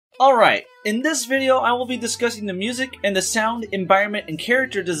Alright, in this video I will be discussing the music and the sound, environment, and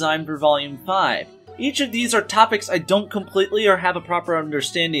character design for Volume 5. Each of these are topics I don't completely or have a proper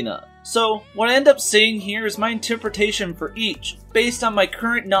understanding of. So, what I end up saying here is my interpretation for each, based on my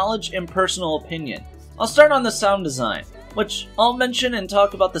current knowledge and personal opinion. I'll start on the sound design, which I'll mention and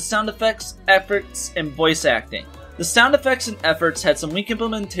talk about the sound effects, efforts, and voice acting. The sound effects and efforts had some weak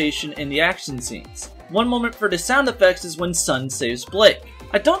implementation in the action scenes. One moment for the sound effects is when Sun saves Blake.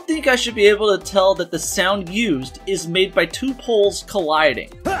 I don't think I should be able to tell that the sound used is made by two poles colliding.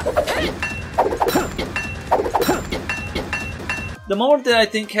 The moment that I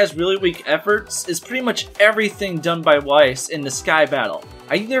think has really weak efforts is pretty much everything done by Weiss in the Sky Battle.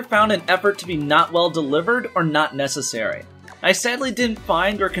 I either found an effort to be not well delivered or not necessary. I sadly didn't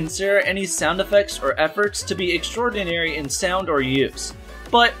find or consider any sound effects or efforts to be extraordinary in sound or use.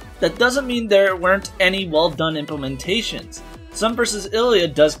 But that doesn't mean there weren't any well done implementations. Sun vs. Ilya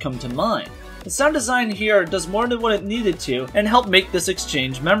does come to mind. The sound design here does more than what it needed to and helped make this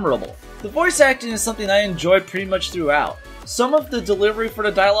exchange memorable. The voice acting is something I enjoyed pretty much throughout. Some of the delivery for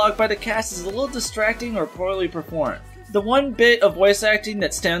the dialogue by the cast is a little distracting or poorly performed. The one bit of voice acting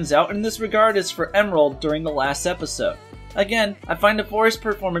that stands out in this regard is for Emerald during the last episode. Again, I find the voice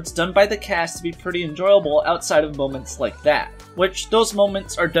performance done by the cast to be pretty enjoyable outside of moments like that, which those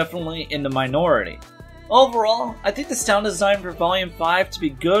moments are definitely in the minority. Overall, I think the sound design for Volume 5 to be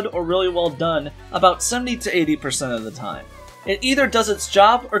good or really well done about 70 to 80% of the time. It either does its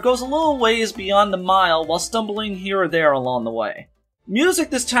job or goes a little ways beyond the mile while stumbling here or there along the way. Music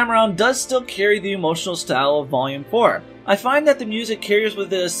this time around does still carry the emotional style of Volume 4. I find that the music carries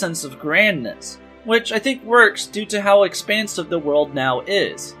with it a sense of grandness, which I think works due to how expansive the world now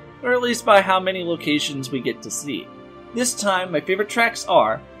is, or at least by how many locations we get to see. This time, my favorite tracks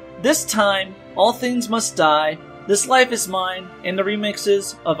are This Time, All Things Must Die, This Life Is Mine, and the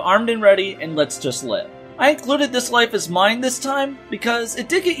remixes of Armed and Ready and Let's Just Live. I included This Life Is Mine this time because it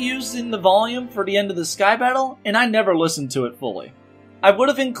did get used in the volume for the end of the Sky Battle, and I never listened to it fully. I would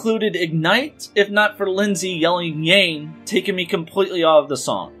have included Ignite if not for Lindsay yelling Yane, taking me completely out of the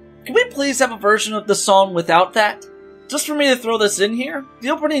song. Can we please have a version of the song without that? Just for me to throw this in here, the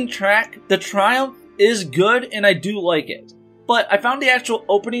opening track, The Triumph, is good and I do like it. But I found the actual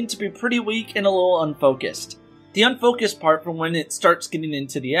opening to be pretty weak and a little unfocused. The unfocused part from when it starts getting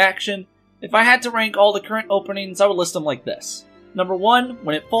into the action, if I had to rank all the current openings, I would list them like this. Number 1,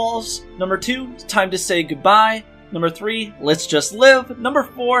 When It Falls. Number 2, Time to Say Goodbye. Number 3, Let's Just Live. Number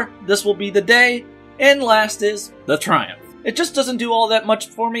 4, This Will Be the Day. And last is The Triumph. It just doesn't do all that much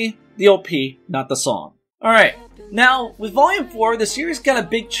for me, the OP, not the song. Alright, now, with Volume 4, the series got a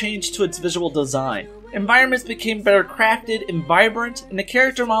big change to its visual design. Environments became better crafted and vibrant, and the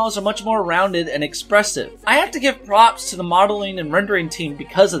character models are much more rounded and expressive. I have to give props to the modeling and rendering team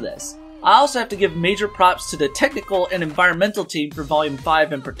because of this. I also have to give major props to the technical and environmental team for Volume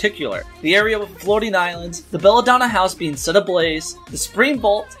 5 in particular. The area with floating islands, the Belladonna house being set ablaze, the spring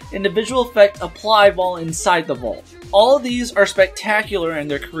vault, and the visual effect applied while inside the vault. All of these are spectacular in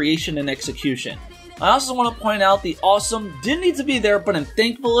their creation and execution. I also want to point out the awesome, didn't need to be there but I'm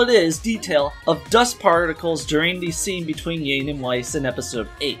thankful it is, detail of dust particles during the scene between Yane and Weiss in episode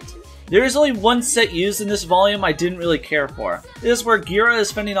 8. There is only one set used in this volume I didn't really care for. It is where Gira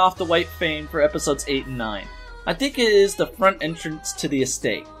is fending off the White Fang for episodes 8 and 9. I think it is the front entrance to the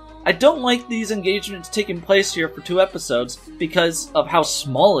estate. I don't like these engagements taking place here for 2 episodes because of how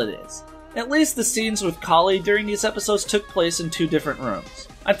small it is. At least the scenes with Kali during these episodes took place in 2 different rooms.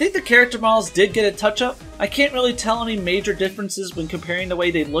 I think the character models did get a touch-up. I can't really tell any major differences when comparing the way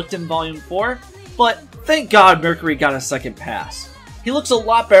they looked in Volume 4, but thank God Mercury got a second pass. He looks a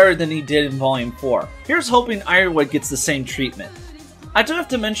lot better than he did in Volume 4. Here's hoping Ironwood gets the same treatment. I do have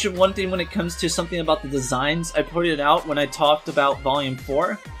to mention one thing when it comes to something about the designs I pointed out when I talked about Volume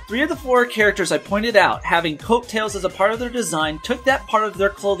 4. 3 of the 4 characters I pointed out having coattails as a part of their design took that part of their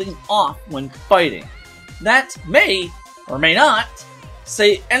clothing off when fighting. That may, or may not,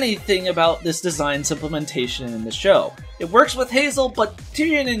 say anything about this design's implementation in the show. It works with Hazel, but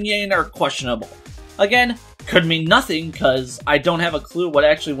Tyrion and Yane are questionable. Again, could mean nothing cause I don't have a clue what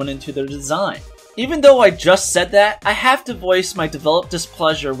actually went into their design. Even though I just said that, I have to voice my developed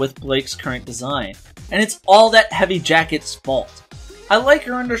displeasure with Blake's current design, and it's all that heavy jacket's fault. I like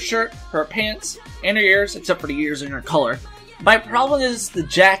her undershirt, her pants, and her ears, except for the ears and her color. My problem is the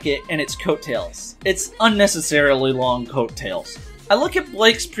jacket and its coattails. It's unnecessarily long coattails. I look at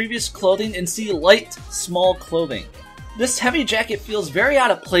Blake's previous clothing and see light, small clothing. This heavy jacket feels very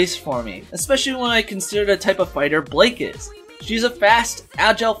out of place for me, especially when I consider the type of fighter Blake is. She's a fast,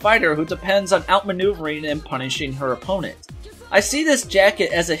 agile fighter who depends on outmaneuvering and punishing her opponent. I see this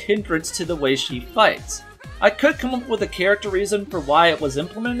jacket as a hindrance to the way she fights. I could come up with a character reason for why it was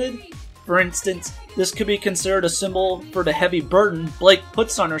implemented. For instance, this could be considered a symbol for the heavy burden Blake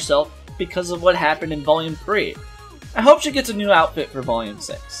puts on herself because of what happened in Volume 3. I hope she gets a new outfit for Volume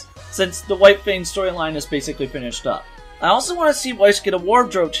 6, since the White Fang storyline is basically finished up. I also want to see Weiss get a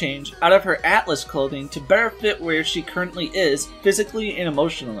wardrobe change out of her Atlas clothing to better fit where she currently is, physically and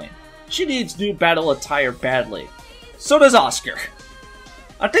emotionally. She needs new battle attire badly. So does Oscar.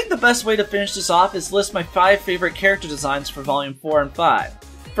 I think the best way to finish this off is list my 5 favorite character designs for Volume 4 and 5.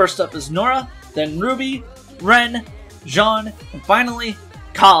 First up is Nora, then Ruby, Ren, Jean, and finally,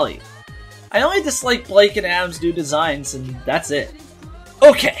 Kali. I only dislike Blake and Adam's new designs, and that's it.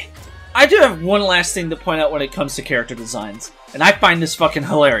 Okay, I do have one last thing to point out when it comes to character designs, and I find this fucking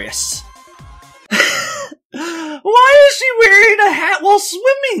hilarious. Why is she wearing a hat while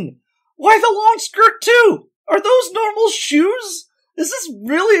swimming? Why the long skirt too? Are those normal shoes? Is this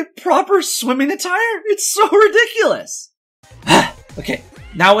really proper swimming attire? It's so ridiculous. Okay,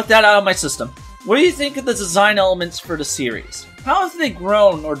 now with that out of my system, what do you think of the design elements for the series? How have they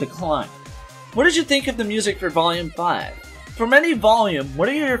grown or declined? What did you think of the music for Volume 5? From any volume, what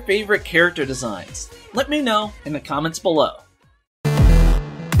are your favorite character designs? Let me know in the comments below.